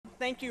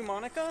thank you,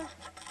 Monica.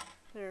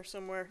 There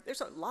somewhere. There's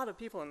a lot of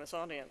people in this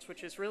audience,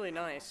 which is really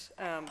nice.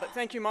 But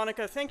thank you,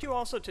 Monica. Thank you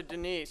also to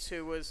Denise,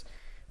 who was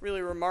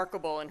really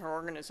remarkable in her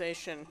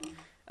organization.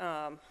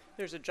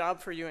 There's a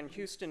job for you in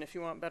Houston if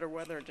you want better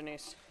weather,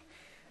 Denise.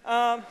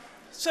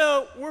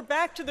 So we're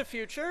back to the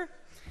future.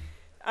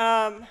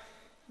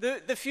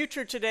 The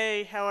future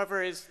today,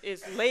 however,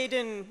 is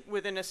laden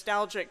with a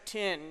nostalgic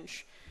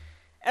tinge.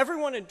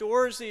 Everyone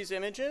adores these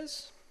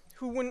images.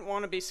 Who wouldn't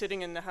want to be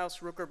sitting in the House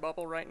Rooker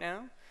bubble right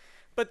now?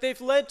 But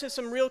they've led to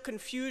some real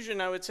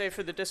confusion, I would say,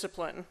 for the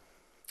discipline.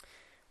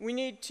 We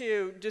need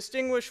to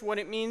distinguish what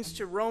it means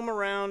to roam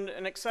around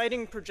an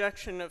exciting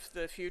projection of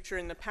the future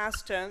in the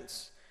past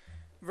tense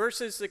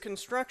versus the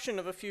construction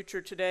of a future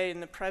today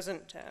in the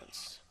present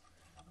tense.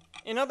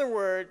 In other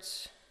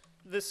words,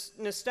 this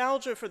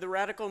nostalgia for the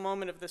radical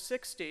moment of the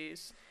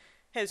 60s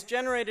has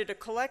generated a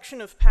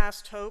collection of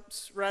past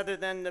hopes rather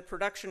than the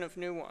production of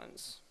new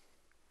ones.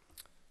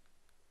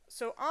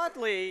 So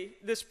oddly,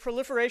 this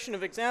proliferation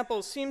of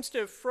examples seems to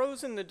have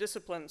frozen the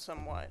discipline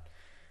somewhat.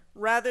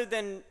 Rather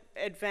than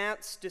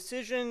advance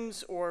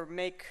decisions or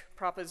make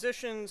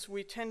propositions,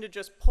 we tend to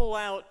just pull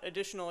out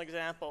additional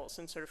examples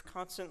and sort of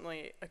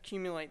constantly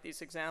accumulate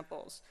these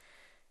examples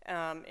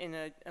in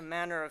a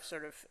manner of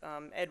sort of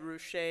Ed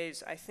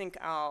Ruscha's I Think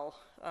I'll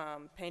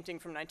painting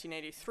from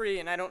 1983,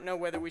 and I don't know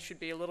whether we should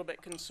be a little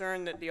bit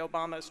concerned that the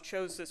Obamas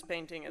chose this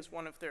painting as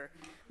one of their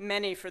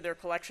many for their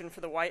collection for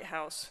the White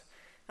House.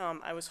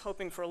 I was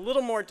hoping for a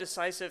little more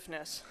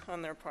decisiveness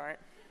on their part.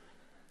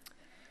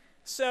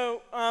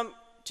 So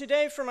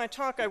today for my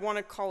talk, I want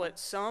to call it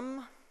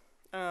Sum.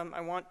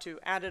 I want to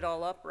add it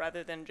all up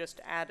rather than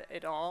just add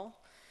it all.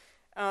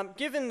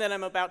 Given that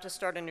I'm about to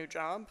start a new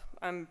job,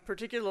 I'm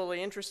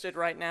particularly interested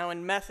right now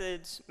in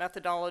methods,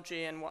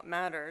 methodology, and what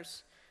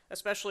matters,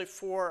 especially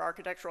for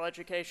architectural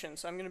education.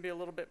 So I'm going to be a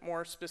little bit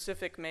more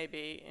specific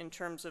maybe in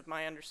terms of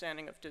my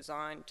understanding of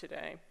design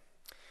today.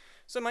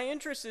 So my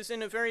interest is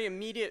in a very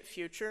immediate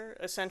future,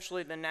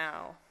 essentially the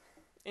now.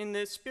 In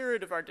the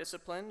spirit of our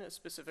discipline,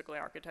 specifically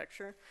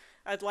architecture,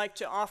 I'd like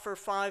to offer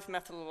 5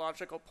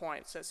 methodological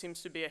points. That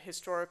seems to be a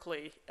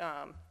historically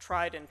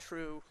tried and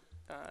true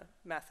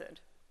method.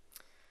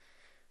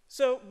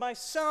 So by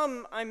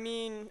sum, I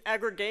mean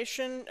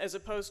aggregation as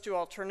opposed to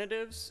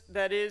alternatives.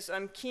 That is,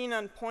 I'm keen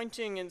on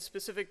pointing in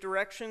specific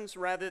directions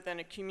rather than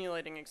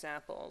accumulating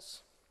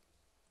examples.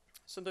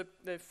 So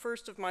the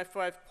first of my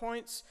 5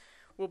 points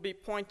will be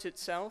Point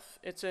itself.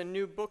 It's a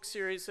new book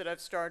series that I've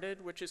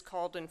started, which is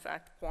called, in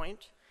fact,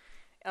 Point.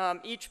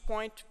 Each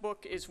Point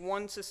book is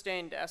one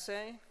sustained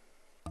essay.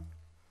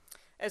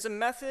 As a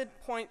method,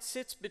 Point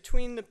sits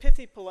between the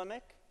pithy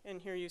polemic,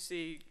 and here you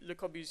see Le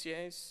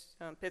Corbusier's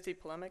pithy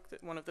polemic,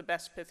 one of the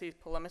best pithy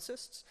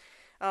polemicists,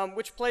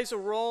 which plays a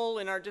role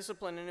in our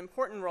discipline, an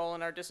important role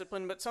in our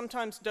discipline, but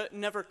sometimes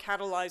never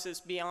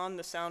catalyzes beyond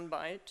the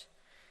soundbite.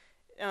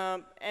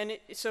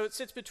 So it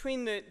sits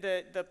between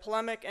the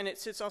polemic, and it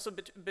sits also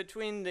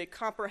between the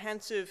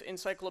comprehensive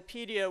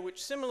encyclopedia,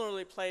 which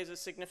similarly plays a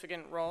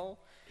significant role.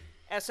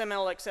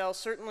 SMLXL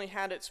certainly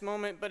had its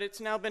moment, but it's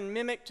now been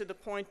mimicked to the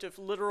point of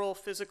literal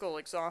physical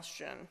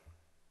exhaustion.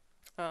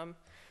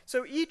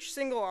 So each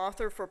single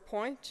author for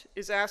Point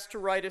is asked to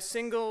write a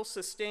single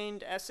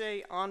sustained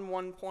essay on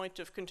one point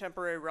of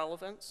contemporary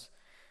relevance,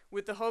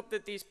 with the hope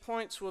that these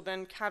points will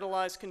then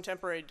catalyze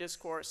contemporary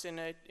discourse in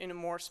a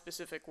more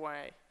specific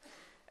way.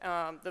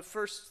 The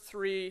first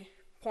 3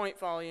 Point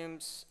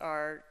volumes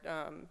are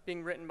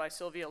being written by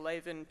Sylvia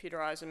Lavin, Peter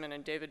Eisenman,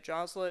 and David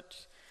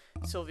Joslet.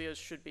 Sylvia's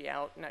should be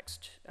out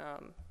next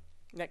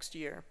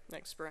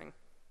spring.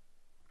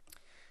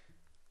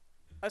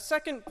 A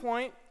second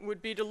point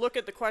would be to look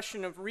at the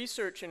question of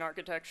research in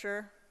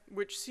architecture,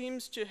 which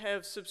seems to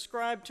have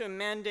subscribed to a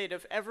mandate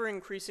of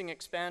ever-increasing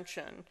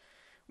expansion.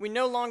 We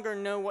no longer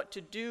know what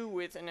to do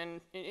with an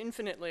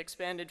infinitely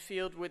expanded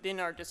field within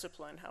our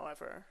discipline,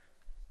 however.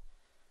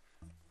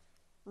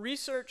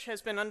 Research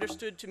has been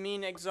understood to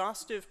mean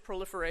exhaustive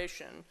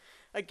proliferation.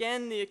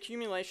 Again, the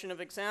accumulation of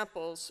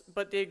examples,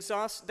 but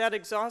that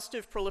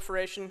exhaustive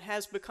proliferation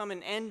has become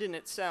an end in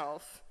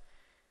itself.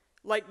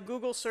 Like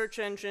Google search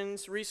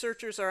engines,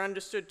 researchers are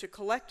understood to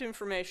collect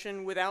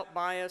information without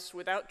bias,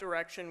 without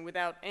direction,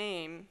 without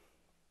aim,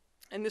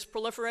 and this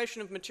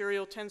proliferation of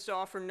material tends to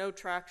offer no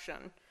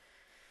traction.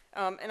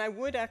 And I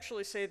would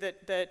actually say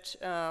that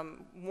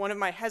one of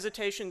my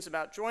hesitations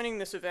about joining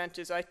this event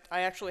is I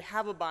actually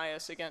have a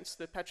bias against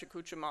the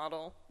Pechacucha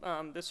model,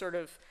 the sort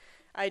of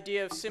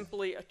idea of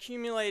simply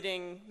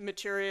accumulating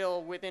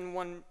material within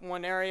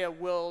one area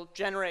will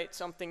generate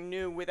something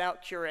new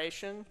without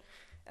curation.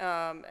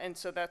 And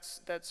so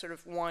that's sort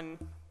of one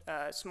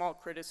small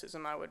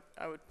criticism I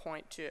would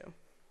point to.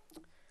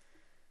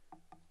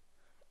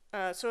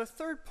 So a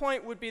third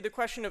point would be the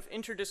question of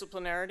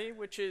interdisciplinarity,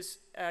 which is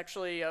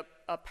actually a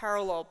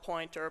parallel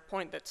point, or a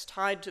point that's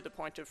tied to the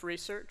point of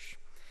research.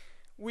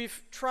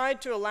 We've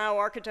tried to allow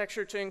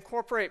architecture to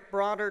incorporate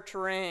broader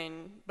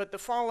terrain, but the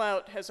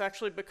fallout has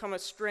actually become a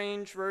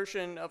strange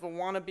version of a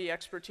wannabe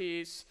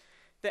expertise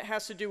that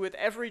has to do with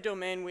every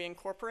domain we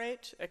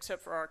incorporate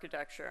except for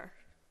architecture.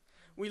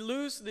 We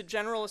lose the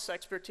generalist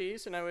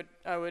expertise, and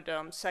I would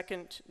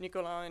second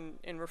Nicolas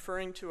in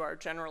referring to our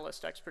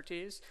generalist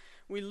expertise.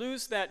 We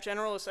lose that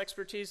generalist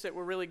expertise that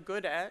we're really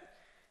good at,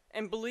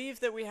 and believe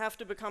that we have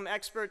to become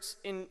experts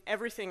in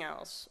everything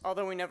else,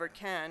 although we never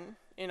can,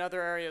 in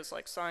other areas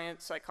like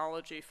science,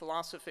 psychology,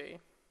 philosophy.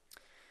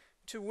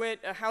 To wit,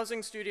 a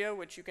housing studio,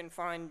 which you can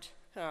find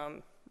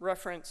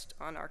referenced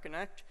on our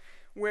Connect,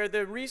 where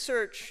the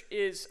research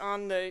is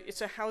on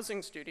it's a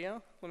housing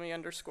studio, let me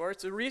underscore.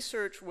 The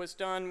research was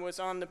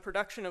on the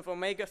production of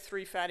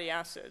omega-3 fatty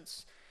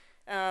acids.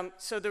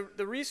 So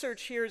the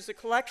research here is the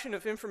collection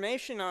of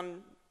information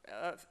on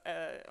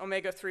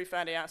omega-3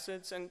 fatty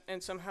acids,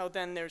 and somehow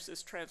then there's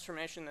this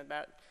transformation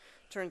that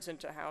turns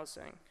into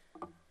housing.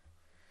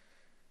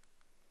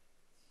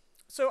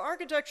 So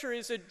architecture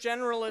is a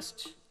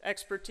generalist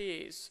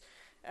expertise.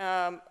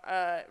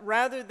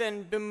 Rather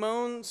than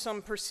bemoan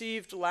some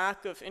perceived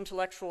lack of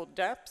intellectual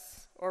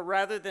depth, or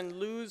rather than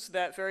lose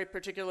that very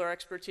particular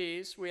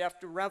expertise, we have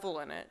to revel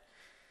in it.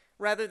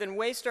 Rather than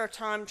waste our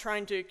time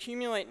trying to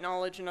accumulate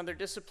knowledge in other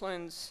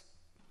disciplines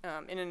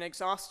in an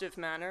exhaustive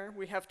manner,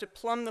 we have to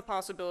plumb the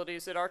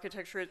possibilities that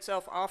architecture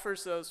itself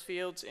offers those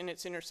fields in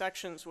its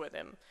intersections with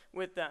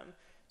them.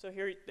 So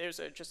here, there's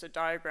just a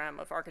diagram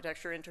of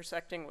architecture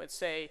intersecting with,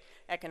 say,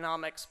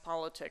 economics,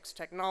 politics,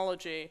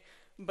 technology,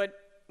 but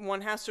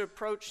one has to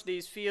approach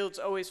these fields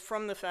always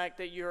from the fact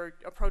that you're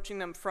approaching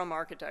them from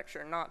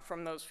architecture, not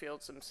from those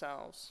fields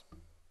themselves.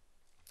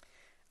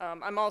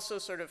 I'm also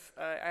sort of,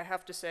 I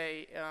have to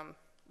say,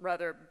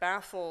 rather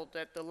baffled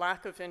at the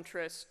lack of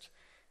interest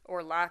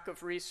or lack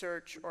of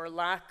research or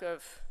lack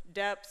of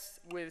depth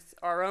with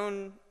our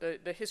own,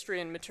 the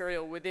history and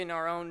material within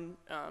our own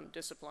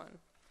discipline.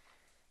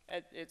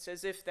 It's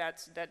as if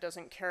that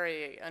doesn't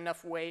carry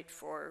enough weight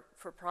for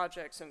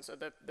projects, and so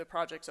the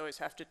projects always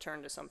have to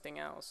turn to something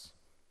else.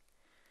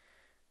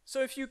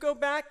 So if you go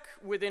back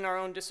within our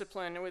own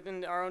discipline, and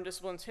within our own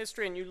discipline's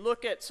history, and you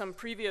look at some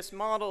previous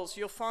models,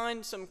 you'll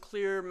find some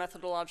clear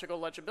methodological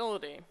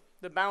legibility.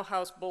 The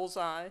Bauhaus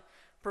bullseye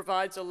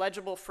provides a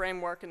legible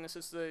framework, and this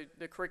is the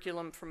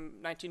curriculum from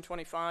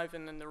 1925,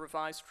 and then the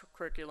revised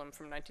curriculum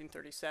from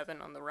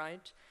 1937 on the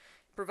right.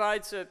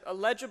 Provides a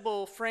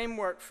legible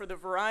framework for the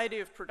variety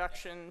of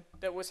production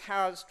that was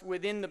housed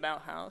within the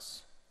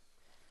Bauhaus.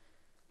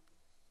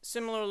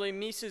 Similarly,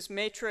 Mises'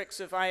 matrix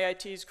of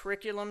IIT's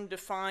curriculum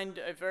defined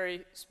a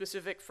very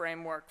specific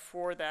framework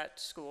for that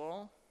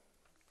school.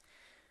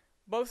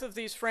 Both of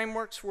these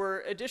frameworks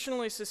were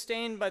additionally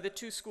sustained by the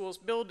two schools'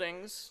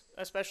 buildings,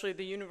 especially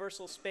the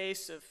universal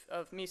space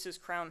of Mises'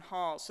 Crown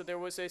Hall. So there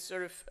was a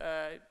sort of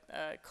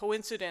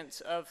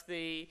coincidence of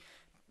the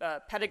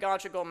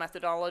pedagogical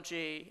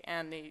methodology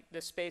and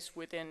the space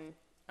within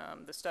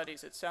the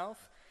studies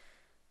itself.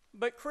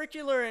 But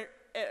curricular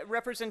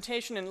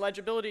representation and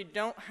legibility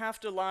don't have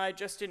to lie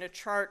just in a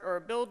chart or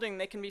a building.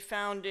 They can be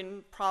found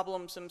in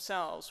problems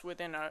themselves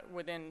within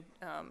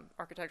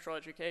architectural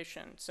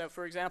education. So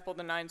for example,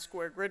 the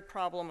 9-square grid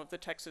problem of the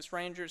Texas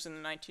Rangers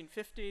in the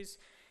 1950s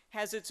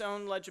has its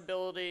own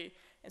legibility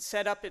and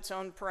set up its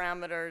own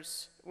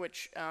parameters,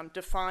 which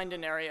defined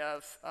an area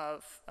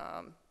of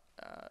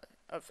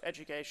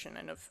education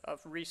and of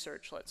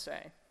research, let's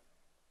say.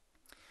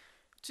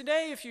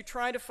 Today, if you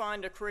try to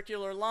find a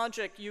curricular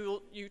logic,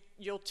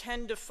 you'll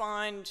tend to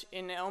find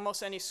in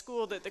almost any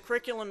school that the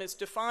curriculum is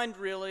defined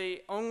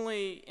really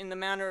only in the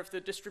manner of the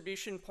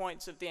distribution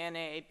points of the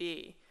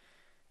NAAB.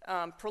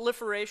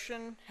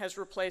 Proliferation has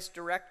replaced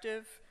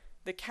directive.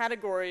 The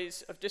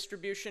categories of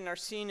distribution are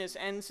seen as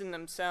ends in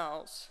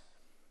themselves.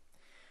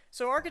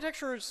 So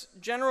architecture's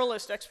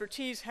generalist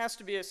expertise has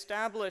to be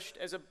established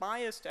as a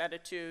biased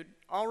attitude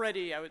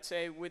already, I would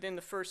say, within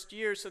the first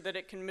year so that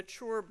it can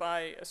mature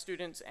by a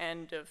student's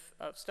end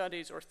of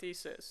studies or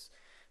thesis.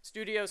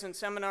 Studios and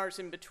seminars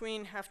in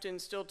between have to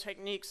instill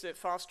techniques that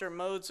foster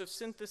modes of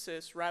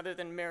synthesis rather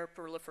than mere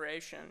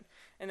proliferation,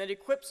 and that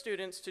equip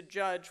students to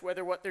judge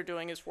whether what they're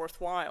doing is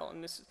worthwhile.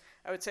 And this,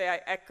 I would say,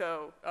 I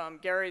echo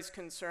Gary's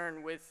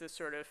concern with the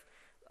sort of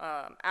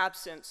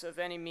absence of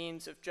any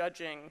means of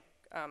judging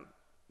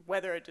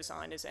whether a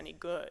design is any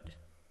good.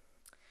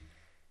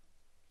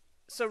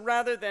 So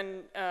rather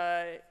than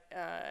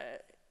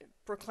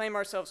proclaim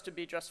ourselves to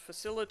be just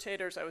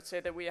facilitators, I would say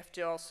that we have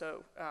to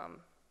also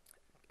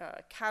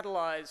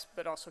catalyze,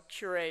 but also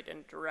curate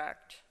and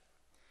direct.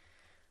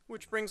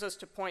 Which brings us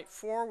to point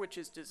 4, which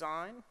is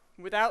design.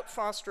 Without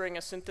fostering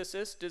a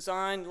synthesis,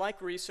 design,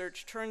 like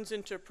research, turns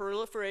into a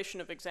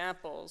proliferation of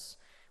examples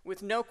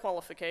with no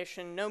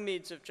qualification, no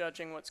means of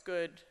judging what's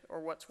good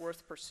or what's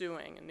worth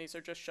pursuing. And these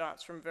are just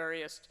shots from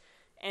various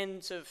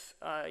ends of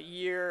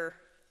year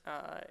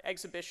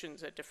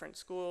exhibitions at different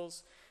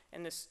schools,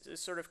 and this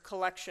sort of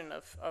collection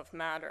of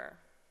matter.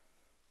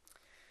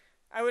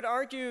 I would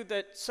argue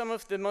that some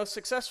of the most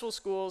successful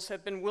schools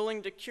have been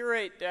willing to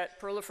curate that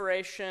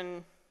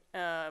proliferation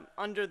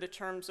under the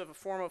terms of a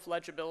form of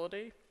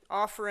legibility,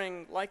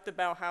 offering, like the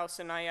Bauhaus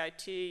and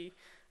IIT,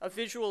 a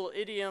visual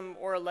idiom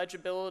or a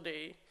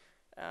legibility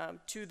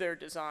to their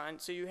design.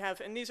 So you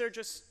have, and these are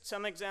just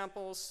some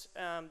examples,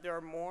 there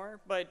are more,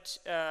 but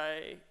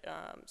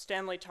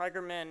Stanley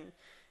Tigerman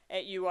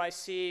at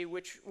UIC,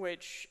 which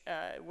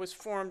was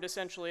formed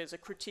essentially as a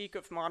critique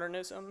of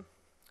modernism.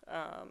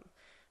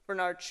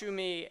 Bernard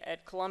Tschumi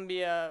at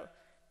Columbia,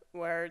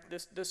 where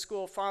the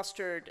school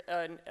fostered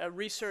a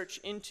research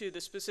into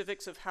the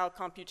specifics of how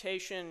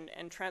computation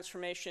and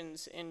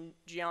transformations in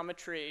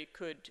geometry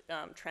could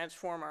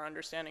transform our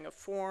understanding of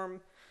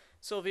form.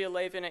 Sylvia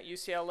Lavin at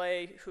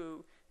UCLA,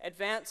 who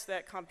advanced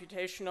that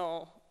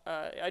computational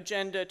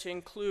agenda to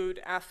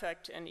include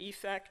affect and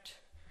effect.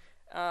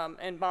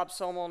 And Bob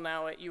Somel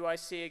now at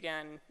UIC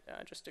again,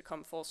 just to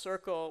come full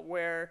circle,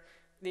 where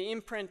the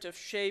imprint of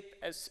shape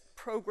as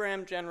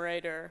program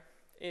generator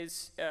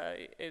is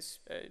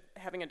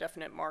having a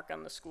definite mark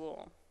on the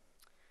school.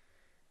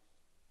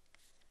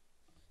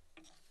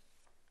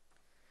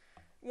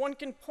 One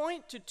can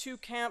point to two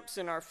camps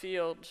in our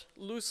field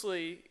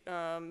loosely,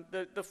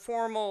 the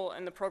formal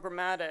and the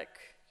programmatic.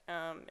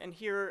 And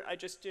here,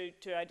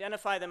 to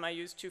identify them, I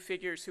use two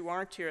figures who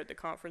aren't here at the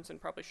conference and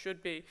probably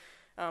should be,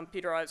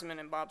 Peter Eisenman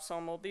and Bob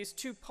Somel. These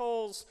two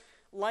poles,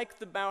 like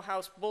the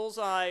Bauhaus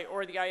bullseye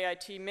or the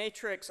IIT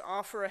matrix,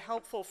 offer a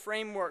helpful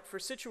framework for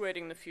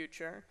situating the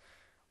future,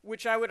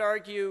 which I would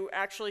argue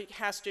actually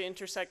has to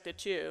intersect the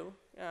two.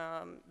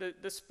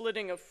 The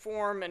splitting of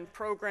form and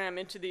program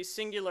into these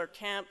singular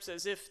camps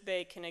as if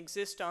they can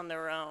exist on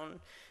their own.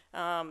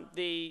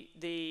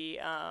 The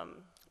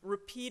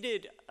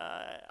repeated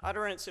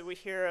utterance that we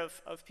hear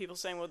of people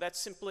saying, well, that's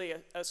simply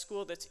a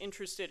school that's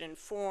interested in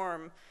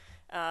form,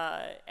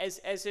 as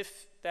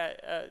if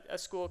that a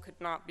school could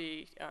not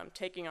be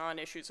taking on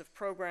issues of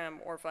program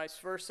or vice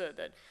versa,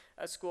 that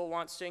a school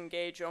wants to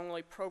engage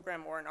only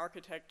program or an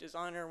architect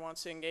designer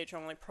wants to engage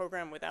only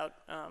program without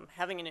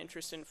having an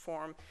interest in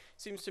form.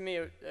 Seems to me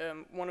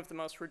one of the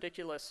most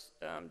ridiculous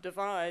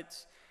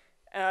divides.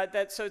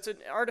 So it's an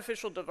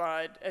artificial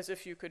divide, as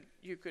if you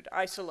could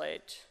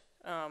isolate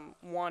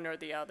one or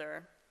the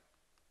other.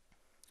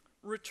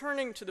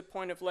 Returning to the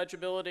point of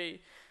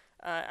legibility,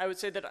 I would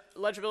say that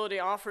legibility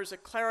offers a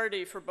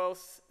clarity for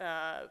both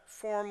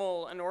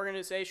formal and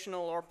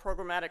organizational or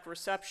programmatic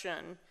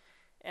reception.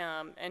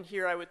 And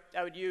here I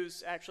would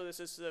use, actually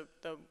this is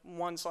the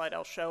one slide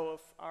I'll show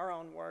of our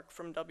own work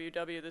from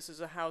WW. This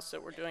is a house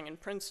that we're doing in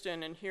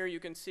Princeton, and here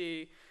you can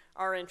see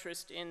our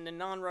interest in the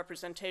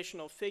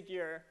non-representational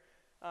figure,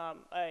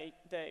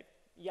 the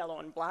yellow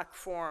and black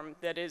form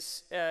that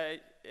is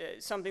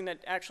something that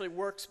actually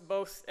works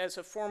both as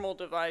a formal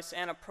device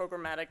and a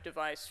programmatic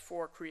device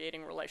for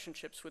creating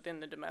relationships within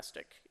the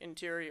domestic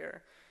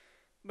interior.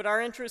 But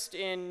our interest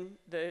in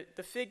the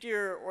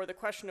figure or the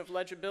question of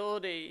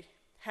legibility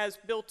has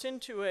built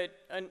into it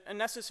a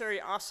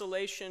necessary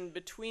oscillation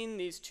between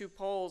these two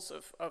poles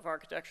of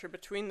architecture,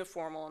 between the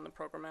formal and the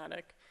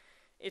programmatic.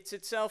 It's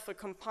itself a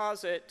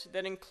composite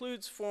that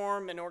includes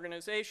form and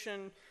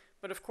organization,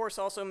 but of course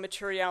also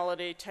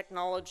materiality,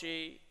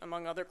 technology,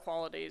 among other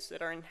qualities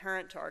that are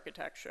inherent to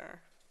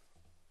architecture.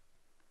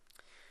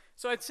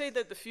 So I'd say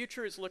that the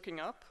future is looking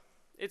up.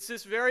 It's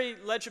this very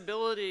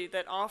legibility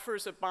that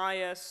offers a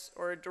bias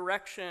or a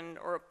direction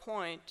or a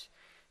point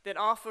that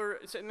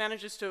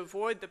manages to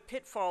avoid the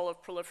pitfall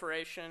of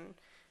proliferation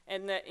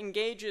and that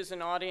engages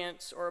an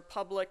audience or a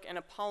public and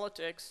a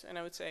politics, and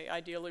I would say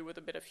ideally with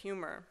a bit of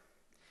humor.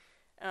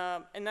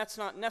 And that's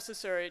not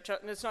necessary,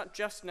 it's not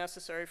just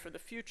necessary for the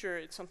future,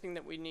 it's something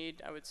that we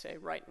need, I would say,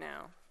 right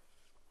now.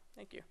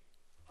 Thank you.